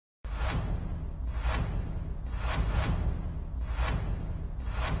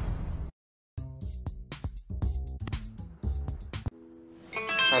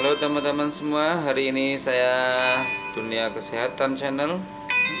Halo teman-teman semua, hari ini saya Dunia Kesehatan Channel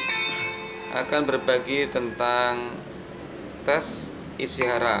akan berbagi tentang tes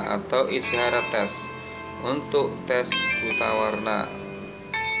Ischihara atau Ischihara tes untuk tes buta warna.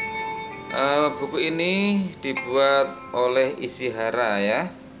 Buku ini dibuat oleh Ischihara ya,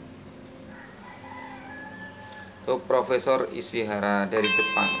 itu Profesor Ischihara dari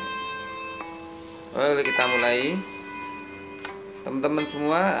Jepang. Oke, kita mulai. Teman-teman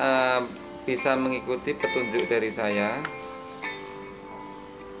semua bisa mengikuti petunjuk dari saya.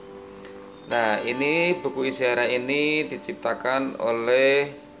 Nah, ini buku Ischihara ini diciptakan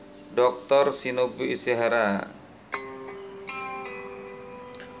oleh Dr. Shinobu Ischihara,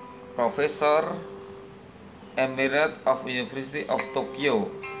 Profesor Emerita of University of Tokyo,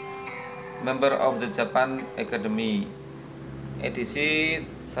 member of the Japan Academy, edisi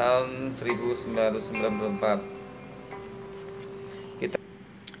tahun 1994.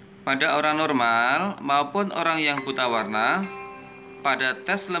 Pada orang normal maupun orang yang buta warna, pada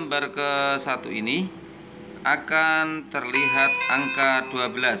tes lembar ke-1 ini akan terlihat angka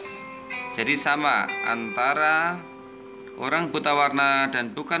 12. Jadi sama antara orang buta warna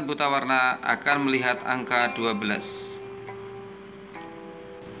dan bukan buta warna akan melihat angka 12.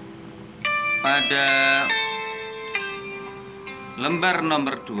 Pada lembar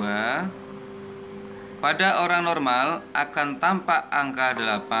nomor 2, pada orang normal akan tampak angka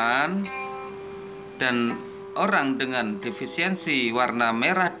 8 dan orang dengan defisiensi warna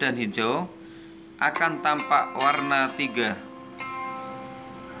merah dan hijau akan tampak warna 3.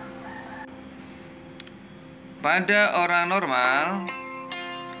 Pada orang normal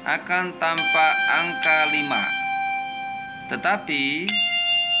akan tampak angka 5. Tetapi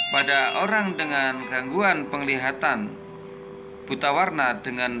pada orang dengan gangguan penglihatan buta warna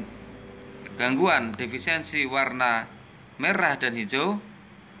dengan gangguan defisiensi warna merah dan hijau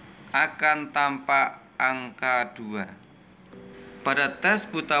akan tampak angka 2. Pada tes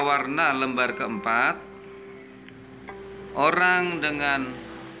buta warna lembar ke-4, orang dengan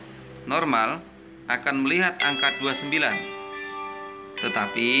normal akan melihat angka 29.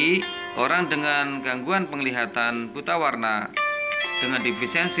 Tetapi orang dengan gangguan penglihatan buta warna dengan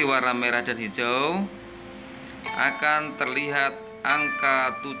defisiensi warna merah dan hijau akan terlihat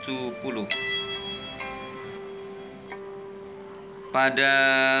angka 70. Pada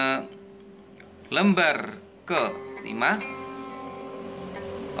lembar ke-5,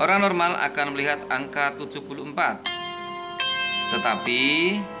 orang normal akan melihat angka 74. Tetapi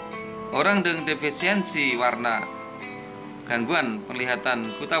orang dengan defisiensi warna gangguan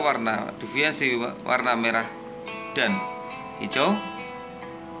penglihatan buta warna, defisiensi warna merah dan hijau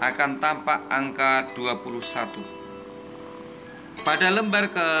akan tampak angka 21. Pada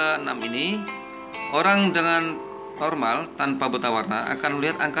lembar ke-6 ini, orang dengan normal tanpa buta warna akan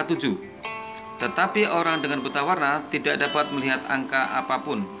melihat angka 7. Tetapi orang dengan buta warna tidak dapat melihat angka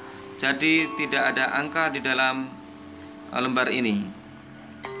apapun. Jadi tidak ada angka di dalam lembar ini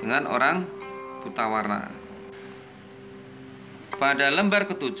dengan orang buta warna. Pada lembar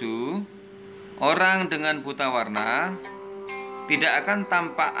ke-7, orang dengan buta warna tidak akan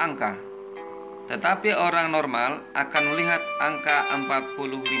tampak angka. Tetapi orang normal akan melihat angka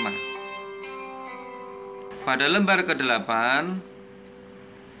 45. Pada lembar ke-8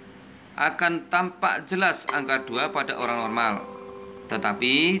 akan tampak jelas angka 2 pada orang normal,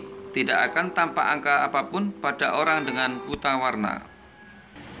 tetapi tidak akan tampak angka apapun pada orang dengan buta warna.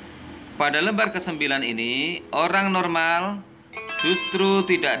 Pada lembar ke-9 ini, orang normal justru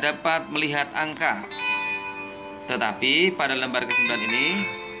tidak dapat melihat angka. Tetapi pada lembar ke-9 ini,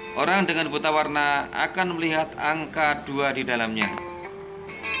 orang dengan buta warna akan melihat angka 2 di dalamnya.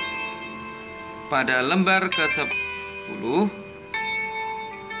 Pada lembar ke-10,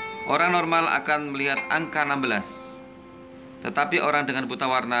 orang normal akan melihat angka 16. Tetapi orang dengan buta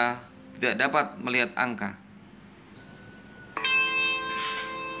warna tidak dapat melihat angka.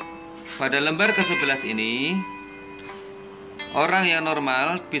 Pada lembar ke-11 ini, orang yang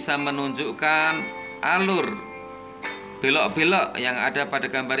normal bisa menunjukkan alur belok-belok yang ada pada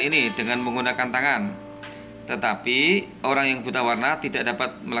gambar ini dengan menggunakan tangan. Tetapi orang yang buta warna tidak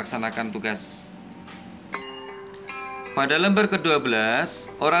dapat melaksanakan tugas. Pada lembar ke-12,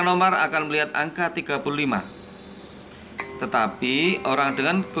 orang normal akan melihat angka 35. Tetapi orang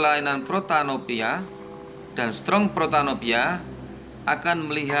dengan kelainan protanopia dan strong protanopia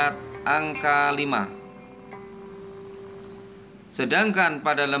akan melihat angka 5. Sedangkan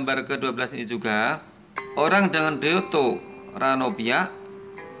pada lembar ke-12 ini juga, orang dengan deuteranopia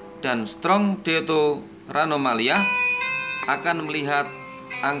dan strong deuteranomalia akan melihat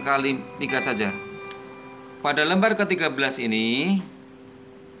angka 3 saja. Pada lembar ke-13 ini,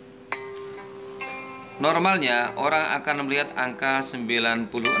 normalnya orang akan melihat angka 96.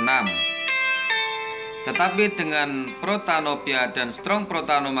 Tetapi dengan protanopia dan strong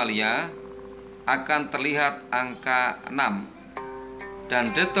protanomalia akan terlihat angka 6.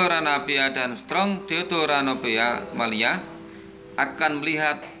 Dan deuteranopia dan strong deuteranomalia akan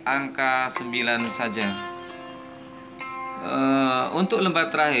melihat angka 9 saja. Untuk lembar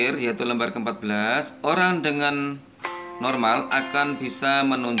terakhir, yaitu lembar ke-14, orang dengan normal akan bisa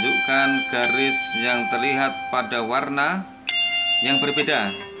menunjukkan garis yang terlihat pada warna yang berbeda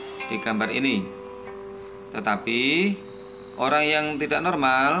di gambar ini. Tetapi orang yang tidak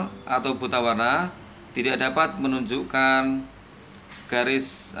normal atau buta warna tidak dapat menunjukkan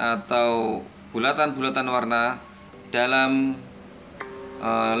garis atau bulatan-bulatan warna dalam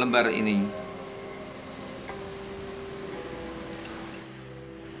lembar ini.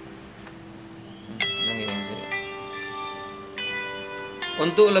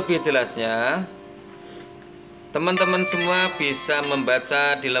 Untuk lebih jelasnya, teman-teman semua bisa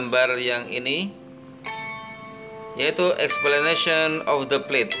membaca di lembar yang ini, yaitu explanation of the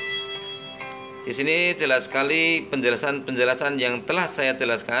plates. Di sini jelas sekali penjelasan-penjelasan yang telah saya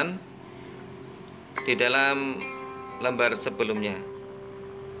jelaskan di dalam lembar sebelumnya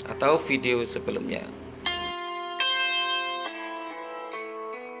atau video sebelumnya.